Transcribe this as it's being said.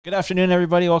Good afternoon,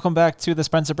 everybody. Welcome back to the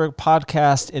Spencerberg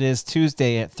podcast. It is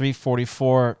Tuesday at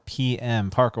 3:44 p.m.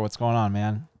 Parker, what's going on,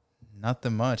 man?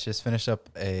 Nothing much. Just finished up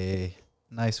a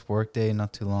nice work day,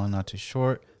 not too long, not too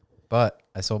short. But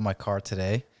I sold my car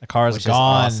today. The car is which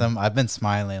gone. is awesome. I've been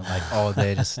smiling like all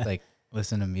day, just like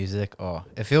listening to music. Oh,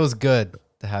 it feels good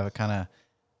to have it kind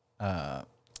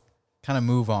of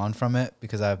move on from it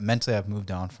because I've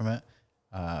moved on from it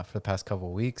for the past couple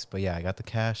of weeks. But yeah, I got the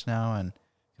cash now and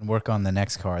can work on the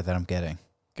next car that I'm getting.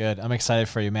 Good. I'm excited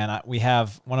for you, man. We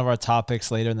have one of our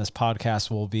topics later in this podcast.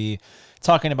 We'll be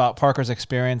talking about Parker's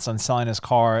experience on selling his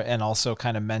car and also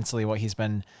kind of mentally what he's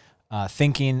been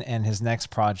thinking and his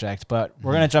next project. But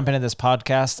we're going to jump into this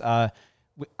podcast.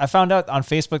 I found out on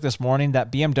Facebook this morning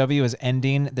that BMW is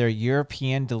ending their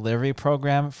European delivery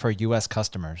program for U.S.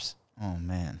 customers. Oh,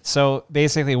 man. So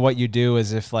basically what you do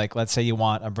is if, like, let's say you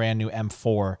want a brand new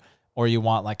M4 or you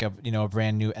want like a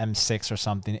brand new M6 or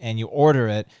something and you order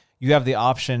it, you have the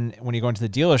option when you go into the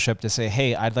dealership to say,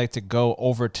 hey, I'd like to go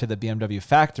over to the BMW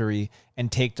factory and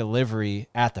take delivery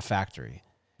at the factory.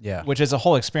 Yeah. Which is a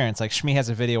whole experience. Like Shmi has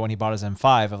a video when he bought his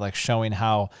M5 of like showing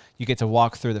how you get to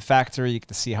walk through the factory, you get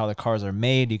to see how the cars are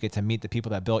made, you get to meet the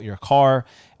people that built your car,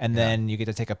 and then you get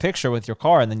to take a picture with your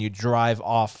car, and then you drive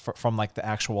off from like the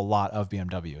actual lot of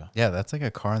BMW. Yeah, that's like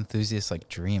a car enthusiast like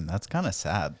dream. That's kind of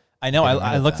sad. I know.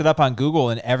 I looked it up on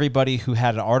Google, and everybody who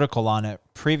had an article on it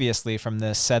previously from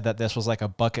this said that this was like a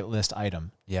bucket list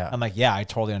item. Yeah. I'm like, yeah, I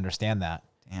totally understand that.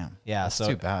 Damn. Yeah, that's so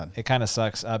too bad. It kind of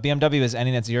sucks. BMW is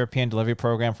ending its European delivery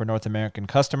program for North American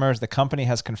customers. The company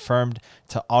has confirmed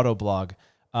to Autoblog.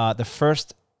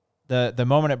 The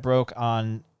moment it broke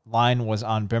online was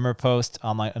on Bimmer Post,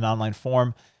 an online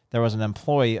forum. There was an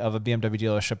employee of a BMW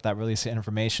dealership that released the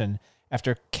information.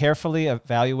 After carefully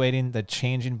evaluating the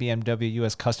changing BMW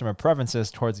U.S. customer preferences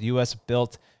towards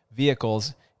U.S.-built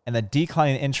vehicles and the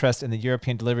declining interest in the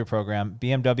European delivery program,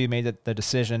 BMW made the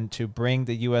decision to bring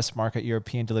the U.S. market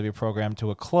European delivery program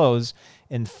to a close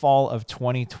in fall of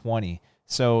 2020.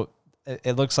 So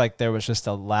it looks like there was just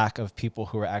a lack of people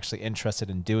who were actually interested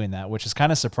in doing that, which is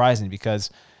kind of surprising because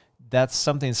that's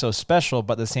something so special,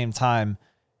 but at the same time,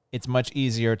 it's much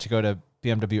easier to go to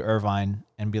BMW Irvine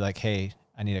and be like, hey,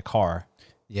 I need a car.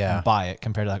 Yeah. And buy it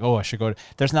compared to like, oh, I should go to,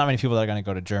 there's not many people that are going to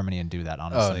go to Germany and do that,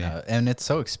 honestly. Oh, no. And it's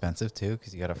so expensive too,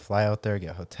 because you got to fly out there,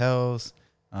 get hotels.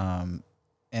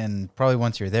 And probably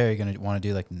once you're there, you're going to want to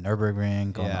do like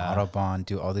Nürburgring, go on the Autobahn,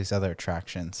 do all these other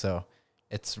attractions. So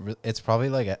it's probably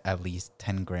like at least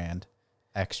 10 grand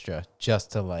extra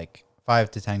just to like 5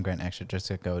 to 10 grand extra just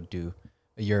to go do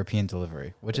a European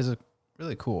delivery, which is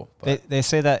really cool. But they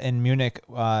say that in Munich,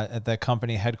 at the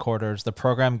company headquarters, the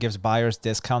program gives buyers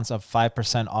discounts of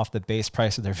 5% off the base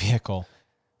price of their vehicle.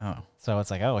 Oh, so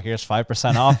it's like, oh, here's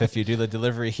 5% off if you do the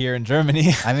delivery here in Germany.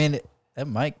 I mean, it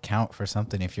might count for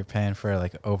something if you're paying for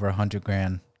like over 100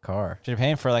 grand car. If you're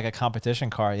paying for like a competition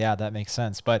car, yeah, that makes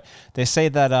sense. But they say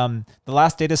that the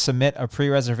last day to submit a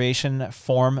pre-reservation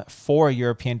form for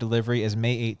European delivery is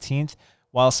May 18th.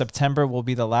 While September will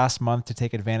be the last month to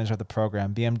take advantage of the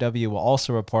program, BMW will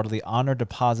also reportedly honor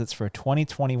deposits for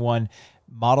 2021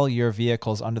 model year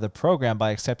vehicles under the program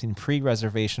by accepting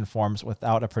pre-reservation forms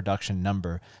without a production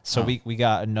number. So we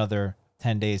got another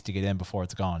 10 days to get in before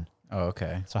it's gone. Oh,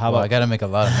 okay. So how about I got to make a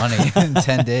lot of money in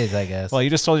 10 days, I guess. Well, you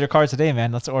just sold your car today,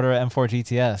 man. Let's order an M4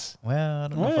 GTS. Well, I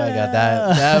don't know if I got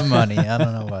that money. I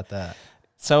don't know about that.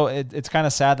 So it's kind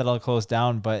of sad that it'll close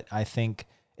down, but I think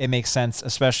it makes sense,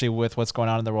 especially with what's going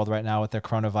on in the world right now with the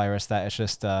coronavirus, that it's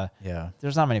just,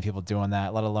 there's not many people doing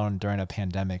that, let alone during a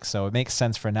pandemic. So it makes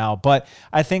sense for now. But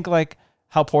I think like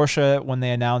how Porsche, when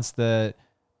they announced the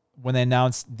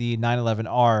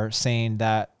 911R saying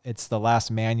that it's the last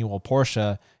manual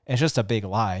Porsche, it's just a big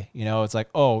lie. You know, it's like,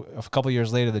 oh, a couple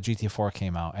years later, the GT4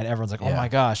 came out and everyone's like, oh my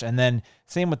gosh. And then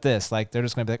same with this, like they're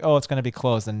just going to be like, oh, it's going to be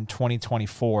closed in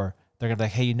 2024. They're going to be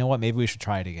like, hey, you know what? Maybe we should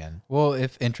try it again. Well,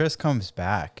 if interest comes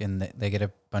back and they get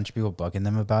a bunch of people bugging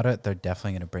them about it, they're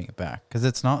definitely going to bring it back. Because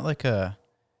it's not like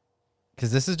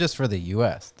because this is just for the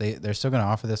U.S. They're still going to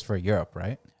offer this for Europe,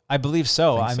 right? I believe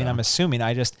so. I mean, I'm assuming.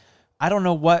 I don't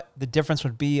know what the difference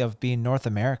would be of being North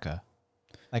America.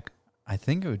 Like, I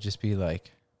think it would just be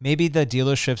like, maybe the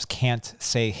dealerships can't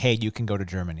say, hey, you can go to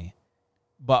Germany.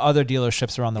 But other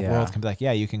dealerships around the world can be like,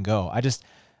 yeah, you can go.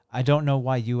 I don't know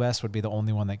why U.S. would be the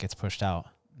only one that gets pushed out.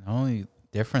 The only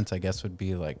difference, I guess, would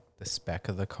be like the spec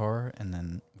of the car, and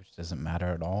then which doesn't matter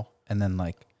at all, and then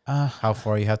like how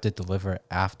far you have to deliver it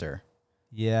after.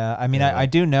 Yeah, I mean, I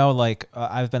do know. Like,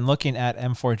 I've been looking at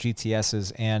M4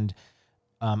 GTSs, and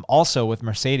also with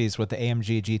Mercedes with the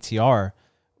AMG GTR,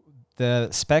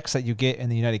 the specs that you get in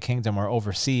the United Kingdom or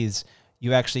overseas,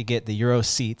 you actually get the Euro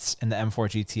seats in the M4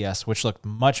 GTS, which look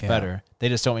much better. They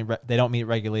just don't meet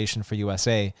regulation for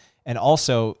USA. And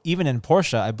also, even in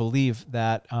Porsche, I believe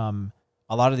that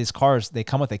a lot of these cars, they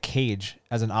come with a cage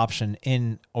as an option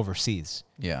in overseas.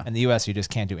 Yeah. In the US, you just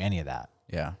can't do any of that.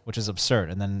 Yeah. Which is absurd.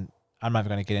 And then I'm not even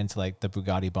going to get into like the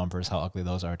Bugatti bumpers, how ugly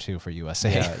those are too for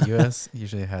USA. Yeah, US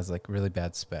usually has like really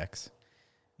bad specs.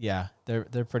 Yeah,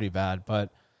 they're pretty bad.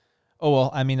 But oh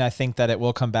well, I mean, I think that it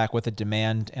will come back with a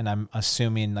demand, and I'm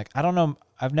assuming like I don't know.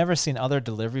 I've never seen other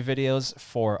delivery videos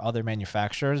for other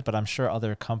manufacturers, but I'm sure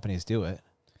other companies do it.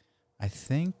 I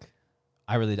think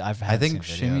I think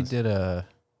Shimmy did a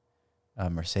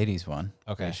Mercedes one.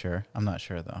 Okay, sure. I'm not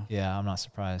sure though. Yeah, I'm not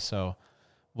surprised. So,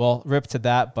 well, rip to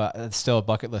that, but it's still a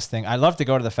bucket list thing. I'd love to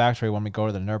go to the factory when we go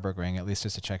to the Nürburgring, at least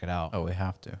just to check it out. Oh, we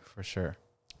have to for sure.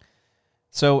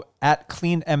 So at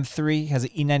Clean M3 has an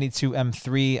E92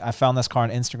 M3. I found this car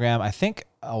on Instagram, I think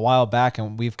a while back,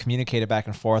 and we've communicated back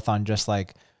and forth on just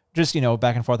back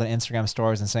and forth on Instagram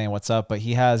stories and saying what's up. But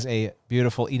he has a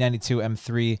beautiful E92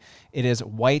 M3. It is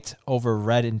white over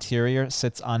red interior,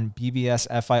 sits on BBS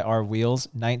FIR wheels,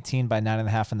 19 by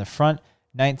 9.5 in the front,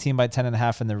 19 by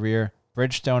 10.5 in the rear,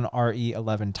 Bridgestone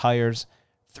RE11 tires,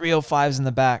 305s in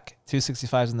the back,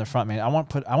 265s in the front. Man, I want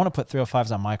to put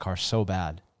 305s on my car so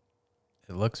bad.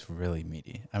 It looks really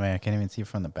meaty. I mean, I can't even see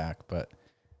from the back, but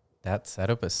that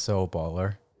setup is so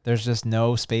baller. There's just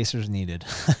no spacers needed.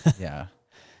 Yeah.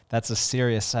 That's a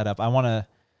serious setup. I want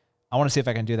to see if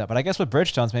I can do that. But I guess with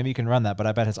Bridgestones, maybe you can run that. But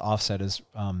I bet his offset is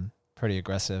pretty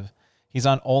aggressive. He's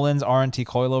on Öhlins R&T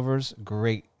coilovers.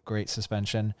 Great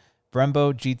suspension.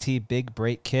 Brembo GT big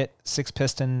brake kit.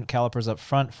 6-piston calipers up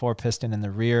front, 4-piston in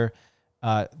the rear.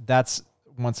 That's,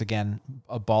 once again,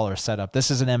 a baller setup.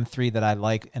 This is an M3 that I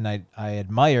like and I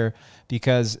admire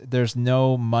because there's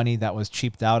no money that was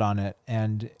cheaped out on it.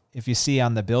 And if you see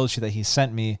on the build sheet that he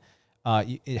sent me,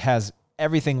 it has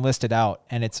everything listed out,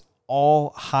 and it's all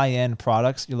high-end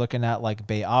products. You're looking at like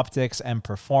Bay Optics, M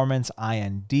Performance,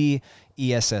 IND,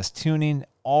 ESS Tuning,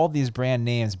 all these brand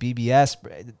names,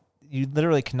 BBS. You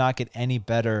literally cannot get any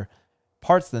better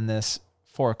parts than this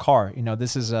for a car. You know,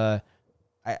 this is a,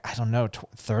 I don't know,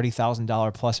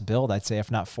 $30,000 plus build, I'd say,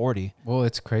 if not 40. Well,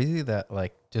 it's crazy that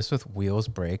like just with wheels,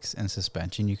 brakes, and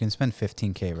suspension, you can spend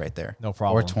 $15K right there. No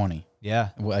problem. Or 20. Yeah.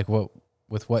 Like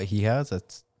with what he has,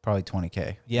 that's probably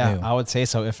 $20K. Yeah, I would say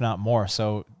so, if not more.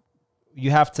 So you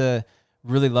have to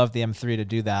really love the M3 to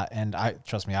do that. And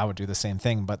trust me, I would do the same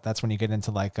thing. But that's when you get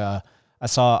into like, I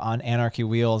saw on Anarchy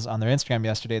Wheels on their Instagram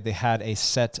yesterday, they had a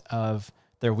set of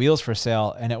their wheels for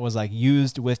sale, and it was like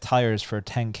used with tires for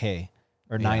 $10K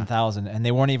or $9,000, and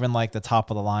they weren't even like the top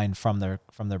of the line from their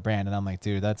brand. And I'm like,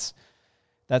 dude, that's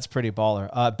pretty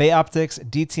baller. Bay Optics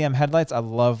DTM headlights. I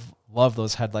love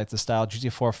those headlights. The style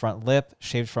GT4 front lip,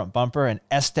 shaved front bumper, and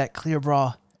Estec clear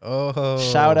bra. Oh,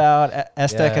 shout out!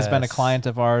 Estec has been a client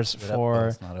of ours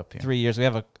for 3 years. We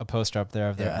have a poster up there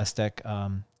of their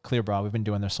Estec clear bra. We've been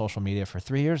doing their social media for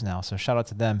 3 years now, so shout out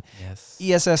to them. Yes.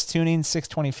 ESS Tuning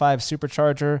 625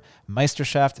 supercharger,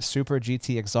 Meisterschaft Super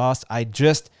GT exhaust. I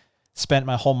just spent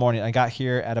my whole morning. I got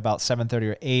here at about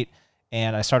 7:30 or 8,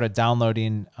 and I started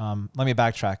downloading. Let me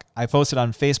backtrack. I posted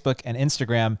on Facebook and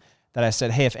Instagram that I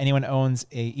said, hey, if anyone owns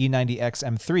a E90X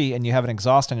M3 and you have an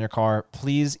exhaust on your car,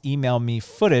 please email me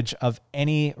footage of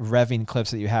any revving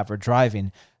clips that you have or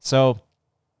driving. So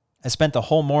I spent the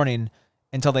whole morning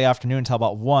until the afternoon, until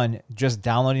about 1, just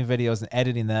downloading videos and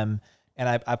editing them.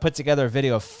 And I put together a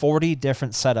video of 40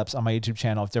 different setups on my YouTube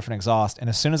channel of different exhaust. And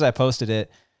as soon as I posted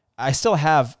it, I still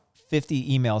have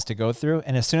 50 emails to go through.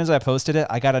 And as soon as I posted it,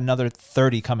 I got another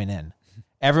 30 coming in.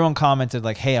 Everyone commented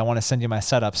like, hey, I want to send you my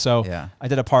setup. So I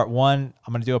did a part 1.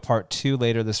 I'm going to do a part 2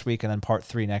 later this week, and then part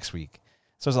 3 next week.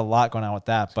 So there's a lot going on with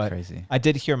that. But crazy. I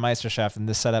did hear Meisterschaft, and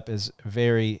this setup is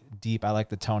very deep. I like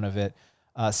the tone of it.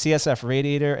 CSF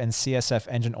radiator and CSF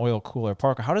engine oil cooler.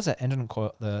 Parker, how does that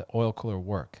the oil cooler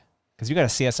work? Because you got a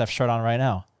CSF shirt on right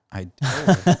now. I do.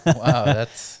 Wow,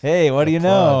 that's... Hey, what do you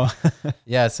know?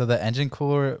 Yeah, so the engine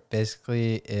cooler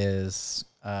basically is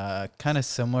kind of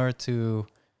similar to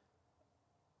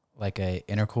like a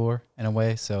intercooler in a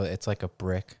way. So it's like a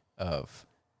brick of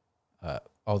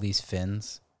all these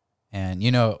fins. And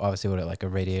you know, obviously what like a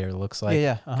radiator looks like.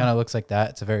 Yeah. Kind of looks like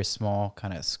that. It's a very small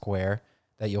kind of square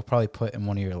that you'll probably put in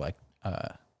one of your like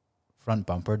front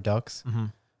bumper ducts.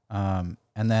 Mm-hmm.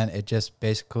 And then it just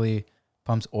basically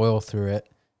pumps oil through it.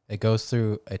 It goes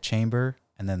through a chamber,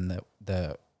 and then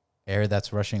the air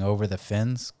that's rushing over the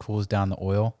fins cools down the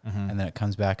oil, and then it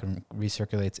comes back and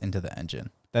recirculates into the engine.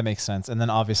 That makes sense. And then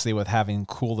obviously with having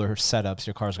cooler setups,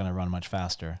 your car's going to run much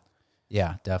faster.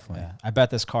 Yeah, definitely. Yeah. I bet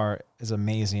this car is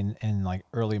amazing in like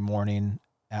early morning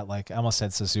at like, I almost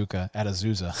said Suzuka, at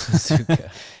Azusa.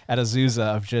 Suzuka. At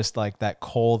Azusa, of just like that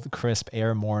cold, crisp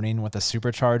air morning with a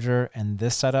supercharger and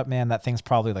this setup, man, that thing's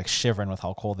probably like shivering with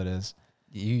how cold it is.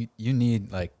 You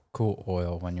need like cool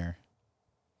oil when you're,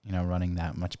 running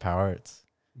that much power. It's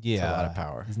a lot of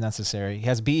power. It's necessary. He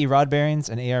has BE rod bearings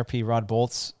and ARP rod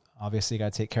bolts. Obviously, you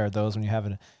got to take care of those when you have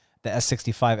the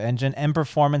S65 engine. M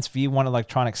Performance V1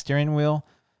 electronic steering wheel.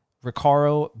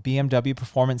 Recaro BMW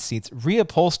performance seats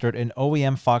reupholstered in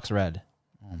OEM Fox Red.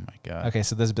 Oh my god. Okay,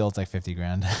 so this build's like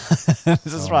 $50,000.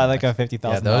 This is probably like a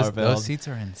 $50,000 build. Those seats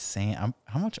are insane.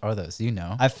 How much are those? Do you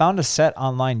know? I found a set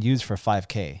online used for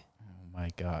 $5,000. Oh my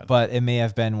god. But it may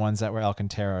have been ones that were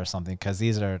Alcantara or something, because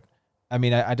these are, I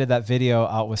mean, I did that video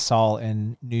out with Saul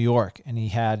in New York, and he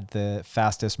had the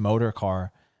fastest motor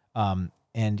car,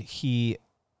 and he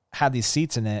had these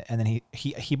seats in it, and then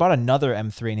he bought another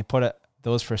M3 and he put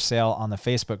those for sale on the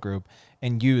Facebook group,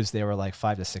 and used, they were like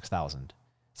 $5,000 to $6,000.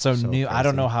 So new, crazy. I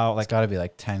don't know how, like, it's got to be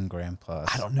like 10 grand plus.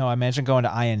 I don't know. I imagine going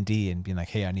to IND and being like,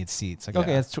 hey, I need seats. Like,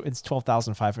 okay, it's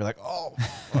 12,500. You're like, oh,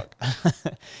 fuck.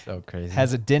 So crazy.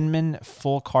 Has a Dinman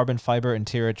full carbon fiber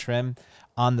interior trim.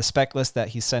 On the spec list that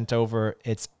he sent over,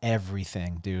 it's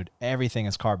everything, dude. Everything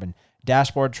is carbon.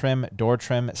 Dashboard trim, door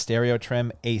trim, stereo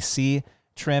trim, AC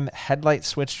trim, headlight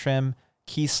switch trim,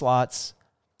 key slots,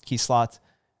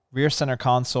 rear center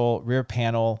console, rear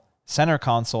panel, center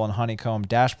console and honeycomb,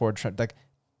 dashboard trim. Like,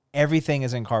 everything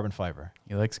is in carbon fiber.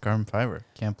 He likes carbon fiber.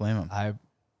 Can't blame him.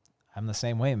 I'm the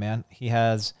same way, man. He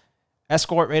has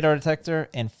Escort radar detector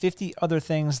and 50 other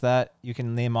things that you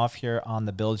can name off here on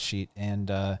the build sheet. And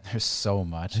there's so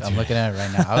much. I'm looking at it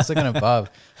right now. I was looking above,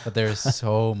 but there's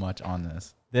so much on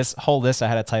this. This whole list, I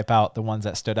had to type out the ones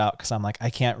that stood out, because I'm like, I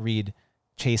can't read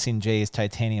Chasing Jay's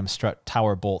titanium strut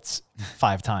tower bolts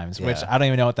 5 times, which I don't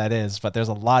even know what that is, but there's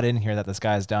a lot in here that this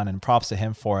guy's done, and props to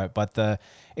him for it. But the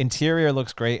interior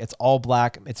looks great. It's all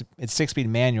black. It's 6-speed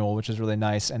manual, which is really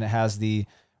nice. And it has the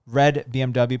red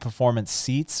BMW Performance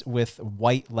seats with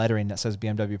white lettering that says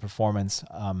BMW Performance.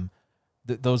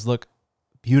 Those look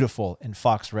beautiful in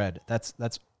Fox Red. That's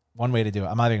one way to do it.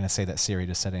 I'm not even going to say that Siri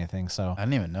just said anything. So I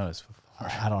didn't even notice before.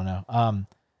 I don't know.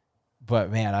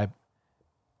 But man,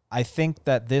 I think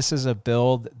that this is a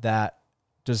build that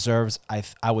deserves,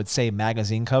 I would say,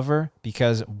 magazine cover,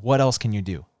 because what else can you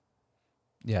do?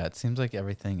 Yeah, it seems like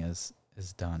everything is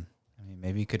done. I mean,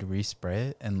 maybe you could respray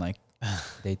it and like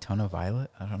Daytona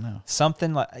Violet. I don't know.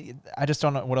 Something like, I just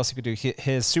don't know what else you could do.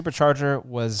 His supercharger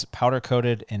was powder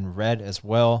coated in red as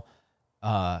well.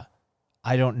 I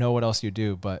don't know what else you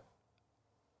do, but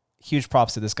huge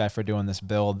props to this guy for doing this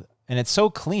build. And it's so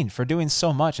clean for doing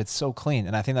so much. It's so clean.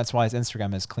 And I think that's why his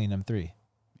Instagram is Clean M3.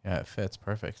 Yeah, it fits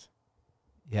perfect.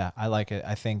 Yeah, I like it.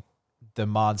 I think the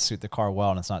mods suit the car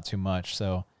well, and it's not too much.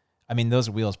 So, I mean, those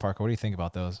wheels, Parker, what do you think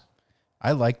about those?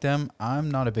 I like them.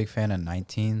 I'm not a big fan of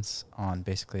 19s on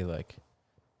basically like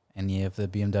any of the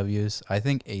BMWs. I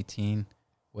think 18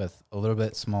 with a little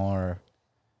bit smaller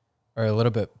or a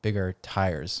little bit bigger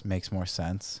tires makes more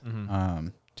sense. Mm-hmm.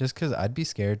 Just because I'd be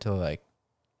scared to like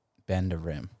bend a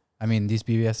rim. I mean, these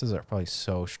BBSs are probably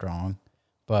so strong,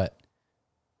 but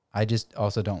I just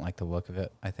also don't like the look of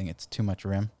it. I think it's too much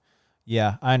rim.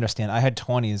 Yeah, I understand. I had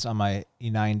 20s on my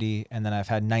E90, and then I've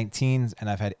had 19s,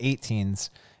 and I've had 18s,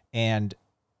 and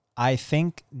I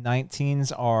think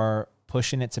 19s are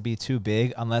pushing it to be too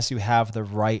big unless you have the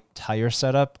right tire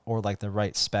setup or like the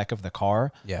right spec of the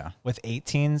car. Yeah. With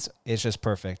 18s, it's just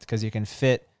perfect because you can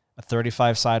fit a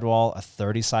 35 sidewall, a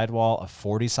 30 sidewall, a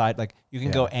 40 side. Like, you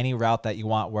can go any route that you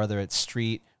want, whether it's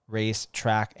street, race,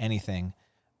 track, anything.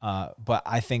 But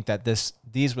I think that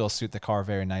these will suit the car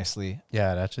very nicely.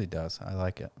 Yeah, it actually does. I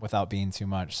like it. Without being too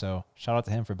much. So shout out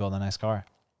to him for building a nice car.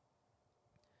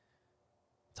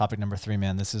 Topic number 3,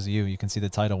 man. This is you. You can see the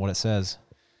title, what it says.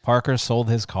 Parker sold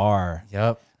his car.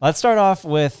 Yep. Let's start off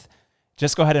with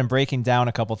just go ahead and breaking down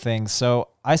a couple things. So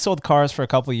I sold cars for a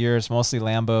couple of years, mostly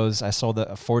Lambos. I sold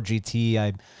a Ford GT.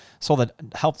 I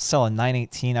helped sell a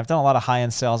 918. I've done a lot of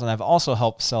high-end sales, and I've also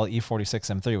helped sell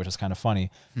E46 M3, which is kind of funny.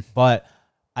 But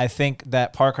I think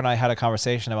that Parker and I had a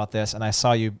conversation about this, and I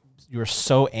saw you were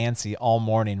so antsy all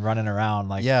morning running around,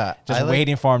 like just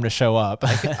waiting for him to show up.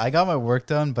 I got my work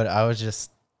done, but I was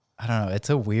just, I don't know. It's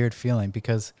a weird feeling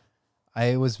because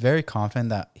I was very confident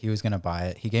that he was going to buy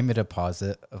it. He gave me a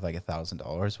deposit of like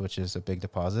 $1,000, which is a big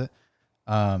deposit.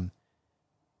 But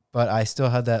I still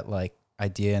had that like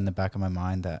idea in the back of my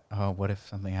mind that, oh, what if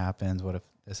something happens? What if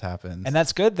this happens? And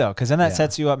that's good though, because then that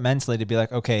sets you up mentally to be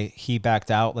like, okay, he backed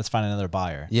out. Let's find another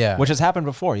buyer. Yeah. Which has happened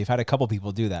before. You've had a couple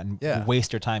people do that and you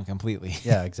waste your time completely.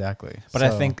 Yeah, exactly. But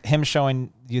I think him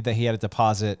showing you that he had a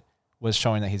deposit was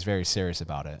showing that he's very serious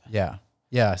about it. Yeah.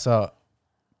 Yeah. So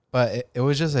But it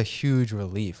was just a huge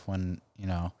relief when, you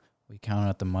know, we counted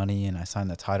out the money and I signed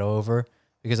the title over,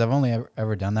 because I've only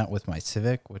ever done that with my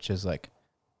Civic, which is like,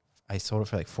 I sold it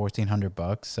for like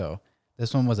 $1,400. So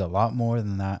this one was a lot more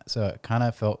than that. So it kind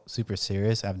of felt super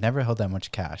serious. I've never held that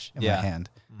much cash in my hand.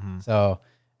 So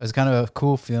it was kind of a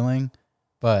cool feeling,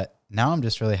 but now I'm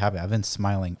just really happy. I've been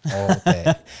smiling all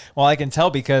day. Well, I can tell,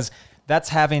 because that's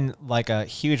having like a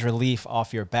huge relief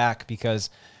off your back, because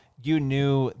you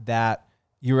knew that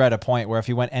you were at a point where if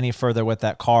you went any further with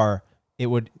that car, it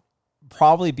would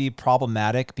probably be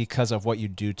problematic because of what you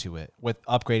do to it with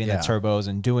upgrading the turbos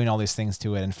and doing all these things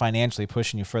to it and financially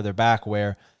pushing you further back,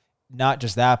 where not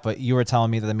just that, but you were telling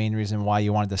me that the main reason why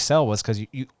you wanted to sell was because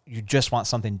you just want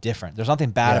something different. There's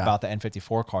nothing bad about the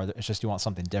N54 car. It's just you want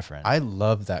something different. I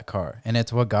love that car, and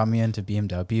it's what got me into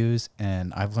BMWs,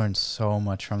 and I've learned so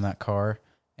much from that car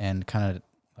and kind of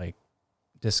like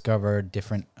discovered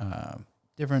different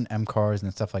M cars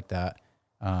and stuff like that.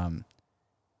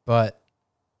 But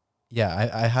yeah,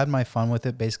 I had my fun with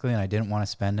it basically, and I didn't want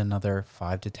to spend another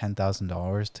 $5,000 to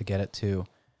 $10,000 to get it to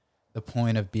the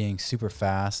point of being super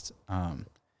fast.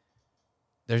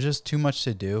 There's just too much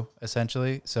to do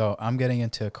essentially. So I'm getting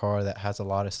into a car that has a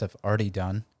lot of stuff already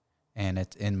done, and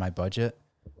it's in my budget.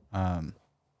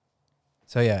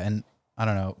 So yeah, and I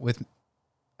don't know,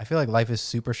 I feel like life is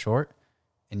super short,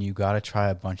 and you got to try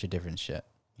a bunch of different shit.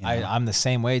 You know? I'm the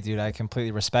same way, dude. I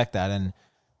completely respect that. And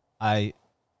I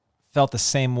felt the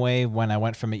same way when I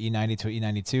went from an E90 to an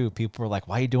E92. People were like,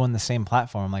 why are you doing the same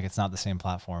platform? I'm like, it's not the same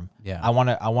platform. Yeah. I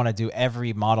want to do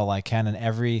every model I can and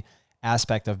every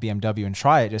aspect of BMW and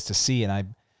try it just to see.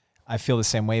 And I feel the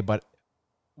same way. But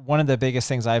one of the biggest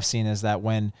things I've seen is that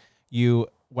when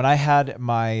I had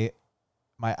my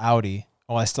Audi,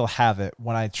 I still have it.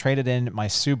 When I traded in my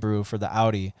Subaru for the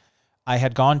Audi, I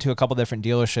had gone to a couple different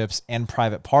dealerships and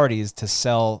private parties to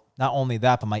sell not only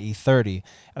that, but my E30.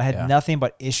 And I had nothing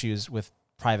but issues with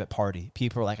private party.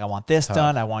 People were like, I want this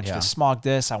done. I want you to smog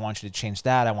this. I want you to change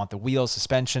that. I want the wheel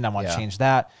suspension. I want to change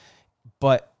that.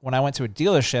 But when I went to a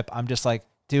dealership, I'm just like,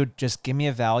 dude, just give me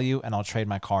a value and I'll trade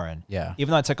my car in. Yeah.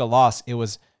 Even though I took a loss, it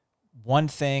was one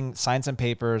thing, sign some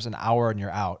papers, an hour and you're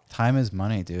out. Time is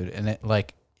money, dude. And it,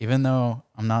 like, even though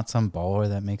I'm not some baller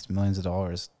that makes millions of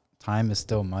dollars, time is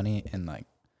still money, and like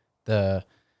the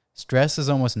stress is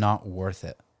almost not worth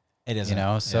it. It isn't, you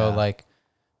know? So like,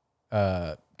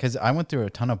 cause I went through a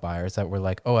ton of buyers that were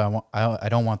like, oh, I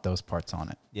don't want those parts on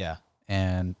it. Yeah.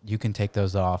 And you can take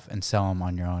those off and sell them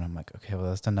on your own. I'm like, okay, well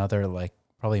that's another like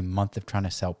probably a month of trying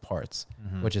to sell parts,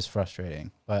 which is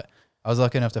frustrating. But I was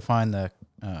lucky enough to find the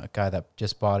guy that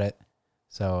just bought it.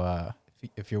 So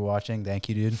if you're watching, thank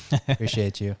you, dude.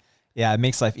 Appreciate you. Yeah, it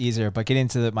makes life easier. But getting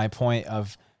to my point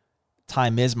of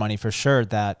time is money for sure,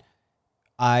 that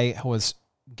I was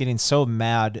getting so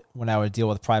mad when I would deal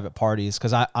with private parties,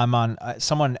 because I'm on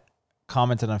someone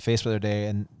commented on Facebook the other day,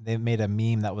 and they made a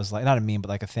meme that was like, not a meme, but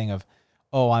like a thing of,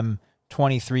 oh, I'm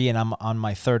 23 and I'm on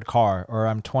my third car, or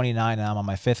I'm 29 and I'm on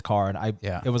my fifth car. And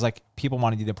it was like people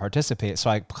wanted you to participate. So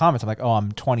I commented, I'm like, oh,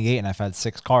 I'm 28 and I've had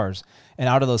 6 cars. And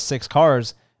out of those 6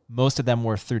 cars, most of them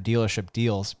were through dealership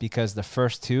deals, because the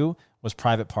first 2 was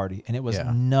private party, and it was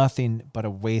nothing but a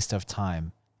waste of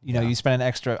time. You know, I've spent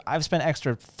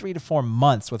extra 3 to 4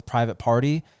 months with private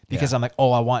party because I'm like,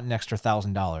 oh, I want an extra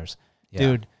 $1,000.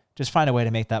 Dude, just find a way to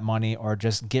make that money, or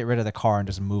just get rid of the car and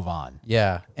just move on.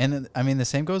 Yeah. And I mean, the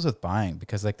same goes with buying,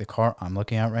 because like the car I'm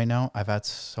looking at right now, I've had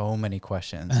so many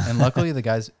questions, and luckily the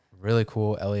guy's really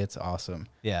cool. Elliot's awesome.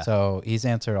 Yeah. So he's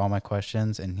answered all my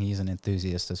questions, and he's an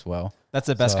enthusiast as well. That's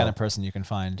the best kind of person you can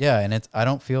find. Yeah. And I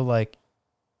don't feel like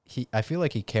I feel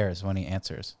like he cares when he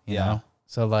answers, you know?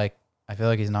 So like, I feel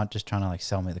like he's not just trying to like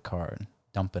sell me the car and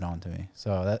dump it onto me.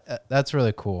 So that's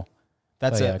really cool.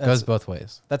 It goes both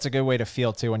ways. That's a good way to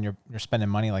feel too when you're spending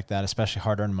money like that, especially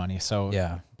hard-earned money. So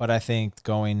but I think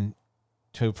going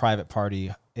to a private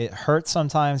party, it hurts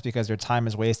sometimes because your time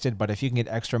is wasted. But if you can get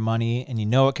extra money and you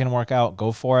know it can work out,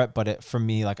 go for it. But for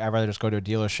me, like, I'd rather just go to a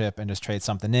dealership and just trade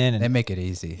something in. And they make it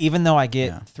easy. Even though I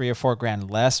get $3 or $4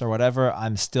 grand less or whatever,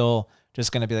 I'm still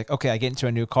just going to be like, okay, I get into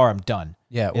a new car, I'm done.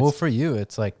 Yeah. Well, for you,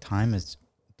 it's like time is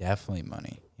definitely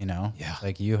money, you know? Yeah.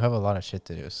 Like you have a lot of shit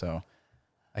to do. So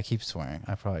I keep swearing.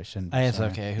 I probably shouldn't. It's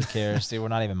okay. Who cares, dude? We're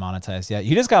not even monetized yet.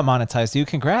 You just got monetized, dude.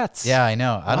 Congrats. Yeah, I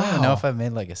know. I don't even know if I've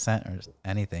made like a cent or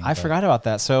anything. I forgot about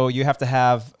that. So you have to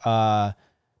have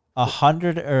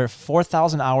 100 or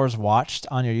 4,000 hours watched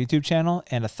on your YouTube channel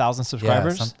and 1,000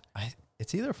 subscribers.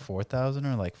 It's either 4,000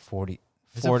 or like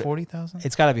Is it 40,000?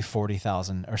 It's got to be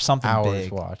 40,000 or something hours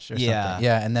big. watched or Yeah. something.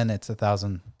 Yeah, and then it's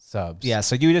 1,000 subs. Yeah,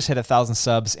 so you just hit 1,000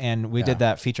 subs, and we did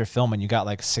that feature film, and you got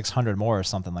like 600 more or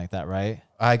something like that, right?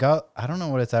 I don't know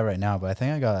what it's at right now, but I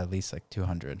think I got at least like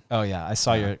 200. Oh yeah, I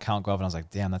saw your account go up, and I was like,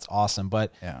 damn, that's awesome.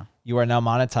 But Yeah. you are now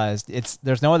monetized.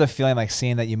 There's no other feeling like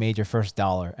seeing that you made your first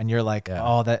dollar, and you're like,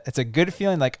 oh, it's a good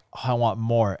feeling. Like, oh, I want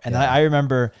more. And then I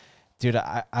remember, dude,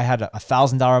 I had a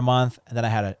 $1,000 month, and then I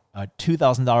had a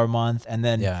 $2,000 month, and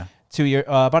then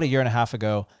about a year and a half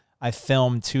ago, I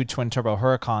filmed 2 twin turbo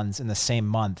Huracans in the same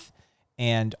month.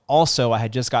 And also, I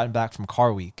had just gotten back from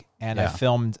Car Week, and I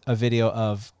filmed a video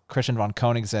of Christian von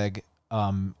Koenigsegg.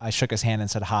 I shook his hand and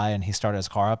said hi, and he started his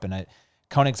car up, and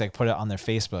Koenigsegg put it on their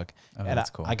Facebook. Oh, and that's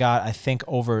cool. I got, I think,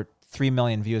 over 3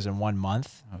 million views in 1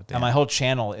 month. Oh, damn. And my whole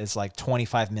channel is like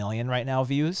 25 million right now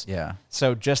views. Yeah.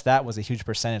 So just that was a huge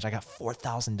percentage. I got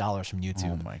 $4,000 from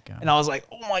YouTube. Oh my God. And I was like,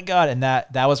 oh my God. And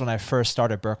that was when I first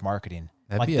started Burke Marketing.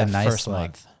 That'd like be that a nice first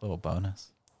like month. little bonus.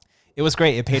 It was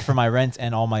great. It paid for my rent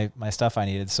and all my stuff I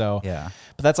needed. So yeah.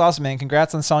 But that's awesome, man.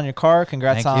 Congrats on selling your car.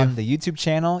 Congrats Thank on you. the YouTube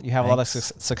channel. You have a lot of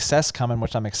success coming,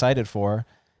 which I'm excited for.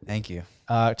 Thank you.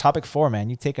 Topic 4, man.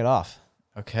 You take it off.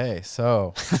 Okay,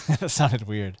 so That sounded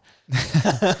weird.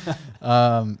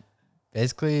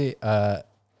 basically, let's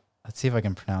see if I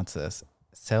can pronounce this.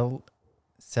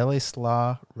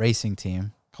 Celislaw Racing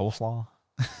Team, Coleslaw.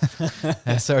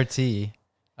 SRT,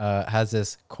 has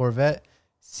this Corvette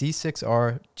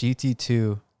C6R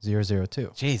GT2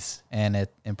 002. Jeez. And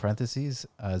it, in parentheses,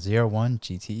 01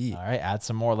 GTE. All right, add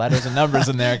some more letters and numbers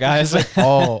in there, guys.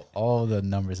 all the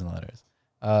numbers and letters.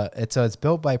 It's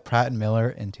built by Pratt & Miller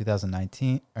in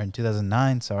 2009,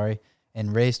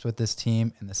 and raced with this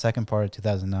team in the second part of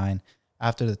 2009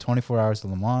 after the 24 Hours of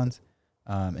Le Mans.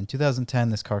 In 2010,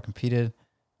 this car competed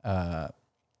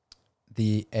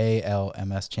the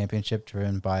ALMS Championship,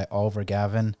 driven by Oliver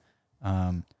Gavin,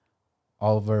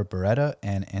 Oliver Beretta,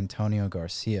 and Antonio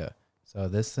Garcia. So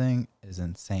this thing is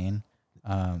insane.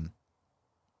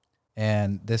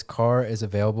 And this car is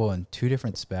available in 2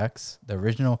 different specs. The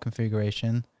original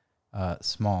configuration,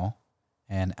 small,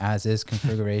 and as-is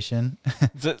configuration.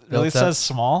 It really says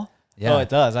small? Yeah. Oh, it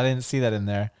does. I didn't see that in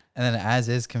there. And then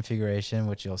as-is configuration,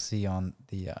 which you'll see on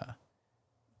the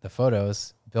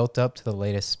photos, built up to the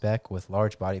latest spec with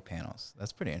large body panels.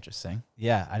 That's pretty interesting.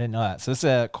 Yeah, I didn't know that. So this is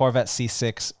a Corvette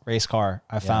C6 race car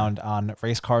I found on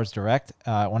Race Cars Direct.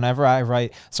 Whenever I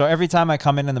write, so every time I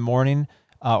come in the morning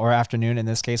or afternoon, in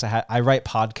this case, I write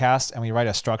podcasts, and we write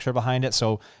a structure behind it.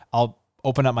 So I'll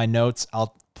open up my notes,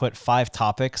 I'll put 5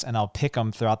 topics, and I'll pick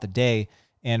them throughout the day.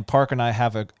 And Parker and I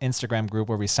have an Instagram group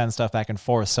where we send stuff back and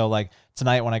forth. So like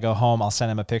tonight when I go home, I'll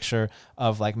send him a picture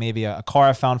of like maybe a car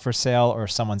I found for sale or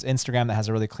someone's Instagram that has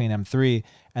a really clean M3.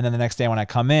 And then the next day when I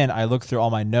come in, I look through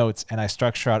all my notes and I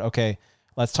structure out, okay,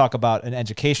 let's talk about an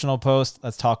educational post.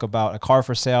 Let's talk about a car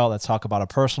for sale. Let's talk about a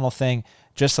personal thing,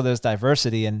 just so there's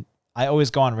diversity. And I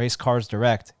always go on Race Cars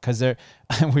Direct because I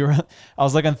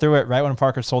was looking through it right when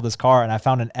Parker sold his car, and I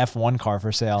found an F1 car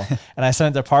for sale. And I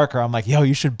sent it to Parker. I'm like, yo,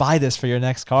 you should buy this for your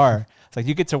next car. It's like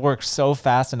you get to work so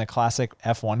fast in a classic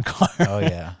F1 car. Oh,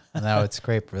 yeah. And that would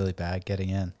scrape really bad getting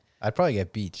in. I'd probably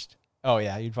get beached. Oh,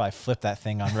 yeah. You'd probably flip that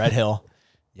thing on Red Hill.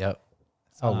 Yep.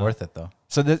 It's all worth it, though.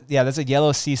 So, there's a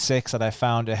yellow C6 that I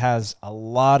found. It has a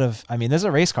lot of, this is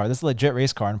a race car. This is a legit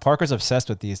race car. And Parker's obsessed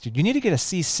with these. Dude, you need to get a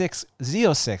C6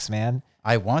 Z06, man.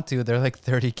 I want to. They're like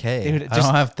 $30K. Dude, I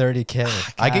don't have $30K.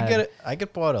 God. I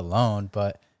could pull out a loan,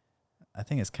 but I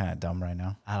think it's kind of dumb right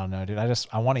now. I don't know, dude.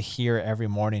 I want to hear every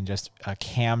morning just a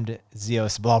cammed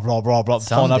Zeos, blah, blah, blah, blah,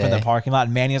 pulling up in the parking lot.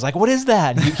 And Manny's like, what is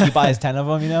that? And he buys 10 of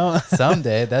them, you know?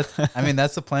 Someday. That's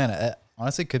the plan. It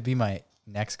honestly could be my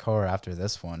next car after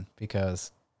this one,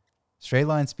 because straight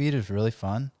line speed is really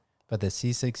fun, but the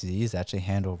C6Zs actually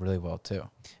handle really well too.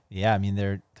 Yeah,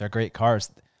 they're great cars.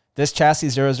 This chassis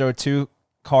 002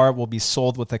 car will be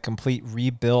sold with a complete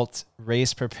rebuilt,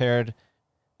 race prepared.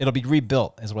 It'll be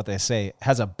rebuilt is what they say. It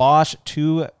has a Bosch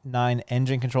 2.9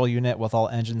 engine control unit with all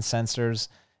engine sensors,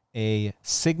 a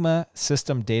Sigma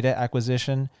system data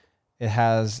acquisition. It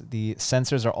has the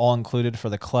sensors are all included for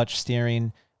the clutch,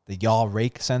 steering, the yaw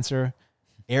rake sensor,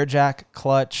 air jack,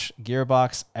 clutch,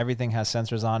 gearbox, everything has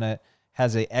sensors on it.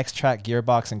 Has a X-Track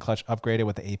gearbox and clutch upgraded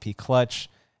with the AP clutch.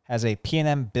 Has a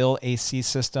P&M Bill AC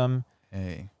system.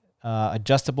 Hey.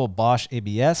 Adjustable Bosch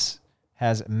ABS.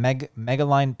 Has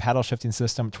Megaline paddle shifting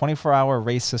system. 24-hour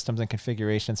race systems and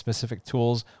configuration. Specific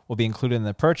tools will be included in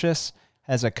the purchase.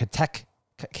 Has a K-Tech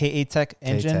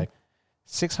engine. K-Tech.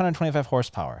 625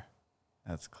 horsepower.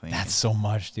 That's clean. That's so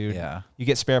much, dude. Yeah. You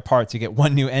get spare parts. You get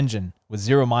 1 new engine with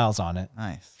 0 miles on it.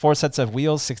 Nice. 4 sets of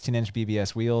wheels, 16-inch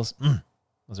BBS wheels.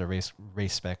 Those are race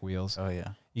spec wheels. Oh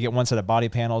yeah. You get one set of body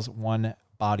panels, one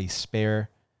body spare.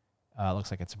 Looks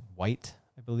like it's white,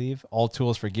 I believe. All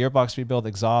tools for gearbox rebuild,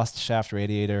 exhaust, shaft,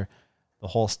 radiator, the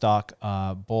whole stock,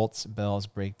 bolts, bells,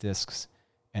 brake discs,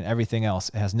 and everything else.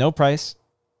 It has no price.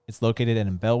 It's located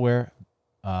in Belware,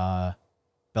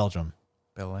 Belgium.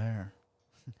 Bel Air.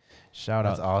 Shout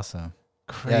That's out. awesome.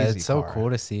 Crazy Yeah, it's so car. cool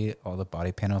to see all the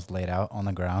body panels laid out on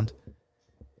the ground.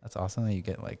 That's awesome that you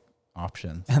get like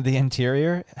options. And the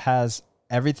interior has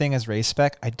everything as race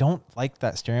spec. I don't like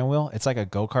that steering wheel. It's like a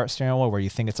go-kart steering wheel where you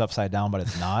think it's upside down, but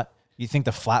it's not. You think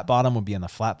the flat bottom would be in the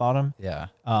flat bottom. Yeah,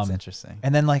 that's interesting.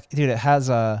 And then like, dude, it has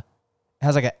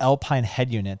like an Alpine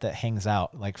head unit that hangs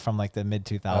out like from like the mid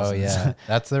 2000s. Oh yeah,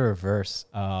 that's the reverse.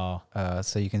 Oh.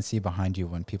 So you can see behind you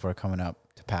when people are coming up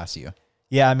to pass you.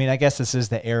 Yeah, I mean, I guess this is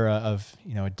the era of,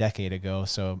 a decade ago,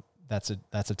 so that's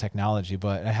a technology,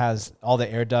 but it has all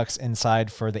the air ducts inside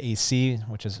for the AC,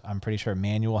 which is, I'm pretty sure,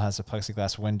 manual, has the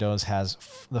plexiglass windows, has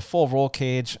the full roll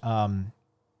cage.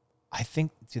 I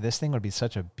think, dude, this thing would be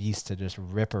such a beast to just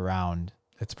rip around.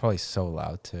 It's probably so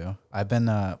loud too. I've been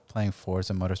playing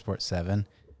Forza Motorsport 7,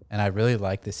 and I really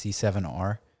like the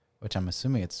C7R, which I'm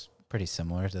assuming it's pretty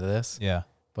similar to this. Yeah.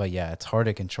 But yeah, it's hard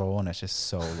to control, and it's just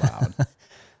so loud.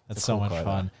 That's so much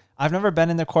fun. I've never been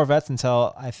in the Corvettes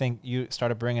until I think you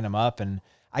started bringing them up, and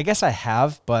I guess I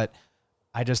have, but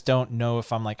I just don't know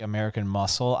if I'm like American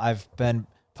Muscle. I've been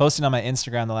posting on my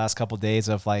Instagram the last couple of days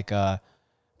of like an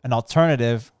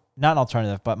alternative, not an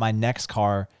alternative, but my next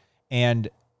car, and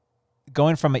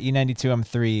going from an E92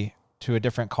 M3 to a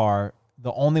different car.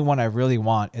 The only one I really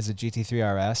want is a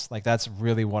GT3 RS. Like that's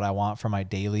really what I want for my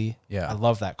daily. Yeah. I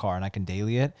love that car and I can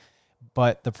daily it.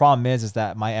 But the problem is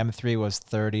that my M3 was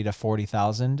 30 to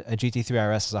 40,000. A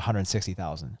GT3 RS is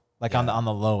 160,000. Like on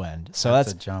the low end. So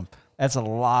that's a jump. That's a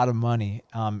lot of money.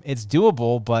 It's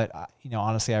doable, but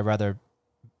honestly, I'd rather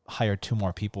hire 2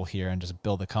 more people here and just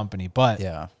build a company. But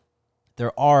yeah,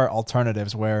 there are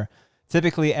alternatives where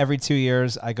typically every 2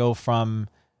 years I go from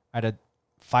I had a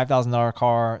 $5,000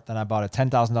 car, then I bought a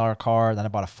 $10,000 car, then I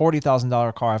bought a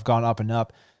 $40,000 car. I've gone up and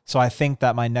up. So I think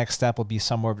that my next step will be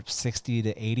somewhere 60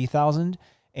 to 80,000.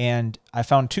 And I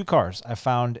found 2 cars. I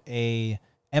found a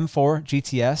M4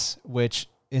 GTS, which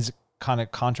is kind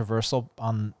of controversial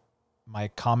on my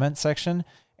comment section,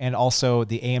 and also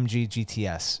the AMG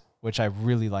GTS, which I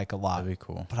really like a lot. That'd be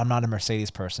cool. But I'm not a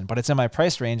Mercedes person. But it's in my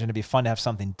price range, and it'd be fun to have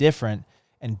something different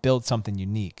and build something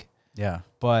unique. Yeah.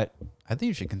 But I think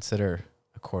you should consider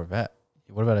a Corvette.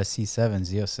 What about a C7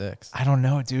 Z06? I don't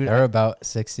know, dude. They're about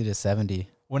 60 to 70.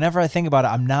 Whenever I think about it,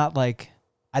 I'm not like,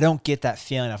 I don't get that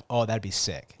feeling of, oh, that'd be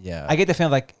sick. Yeah. I get the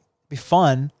feeling like, it'd be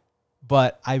fun,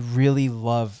 but I really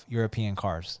love European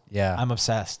cars. Yeah. I'm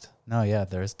obsessed. No, yeah,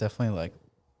 there's definitely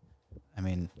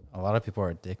a lot of people are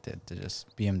addicted to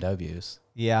just BMWs.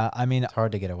 Yeah, I mean, It's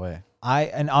hard to get away.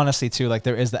 and honestly too, like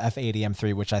there is the F80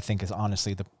 M3, which I think is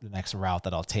honestly the next route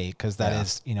that I'll take, because that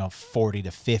is 40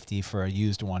 to 50 for a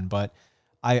used one. But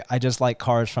I just like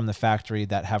cars from the factory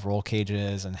that have roll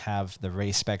cages and have the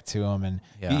race spec to them. And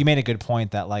you made a good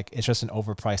point that like it's just an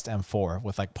overpriced M4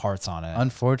 with like parts on it.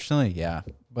 Unfortunately, yeah,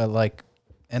 but like,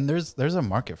 and there's a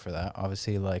market for that.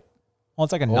 Obviously, like, well,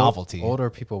 it's like a novelty. Older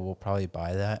people will probably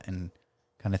buy that and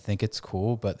kind of think it's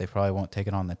cool, but they probably won't take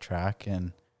it on the track.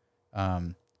 And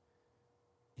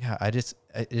it's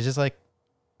just like,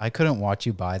 I couldn't watch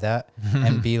you buy that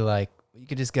and be like, you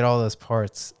could just get all those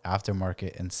parts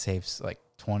aftermarket and save like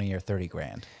 20 or 30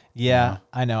 grand. Yeah,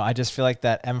 I know. I just feel like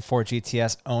that M4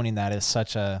 GTS owning that is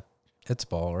such a, it's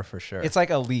baller for sure. it's like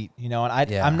elite, and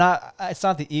I'm not, it's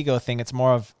not the ego thing. It's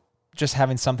more of just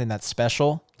having something that's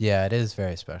special. Yeah, it is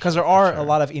very special. Because there are a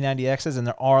lot of E90Xs and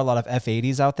there are a lot of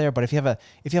F80s out there. But if you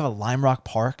have a Lime Rock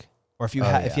Park, or if you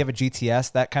have a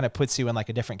GTS, that kind of puts you in like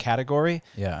a different category.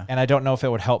 Yeah. And I don't know if it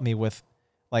would help me with,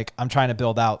 like, I'm trying to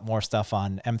build out more stuff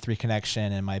on M3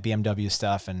 Connection and my BMW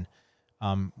stuff, and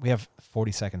we have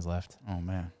 40 seconds left. Oh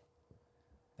man,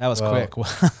 that was quick.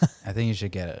 I think you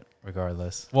should get it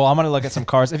regardless. Well, I'm going to look at some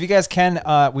cars. If you guys can,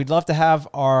 we'd love to have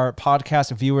our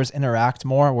podcast viewers interact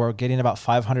more. We're getting about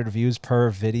 500 views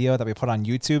per video that we put on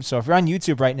YouTube. So if you're on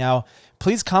YouTube right now,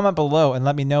 please comment below and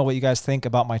let me know what you guys think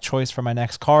about my choice for my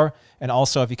next car. And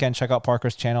also, if you can, check out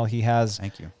Parker's channel. He has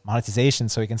monetization,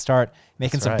 so he can start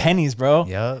making some pennies, bro.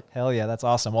 Yep. Hell yeah, that's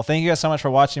awesome. Well, thank you guys so much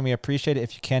for watching. We appreciate it.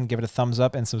 If you can, give it a thumbs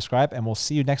up and subscribe, and we'll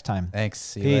see you next time. Thanks.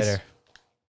 See you later.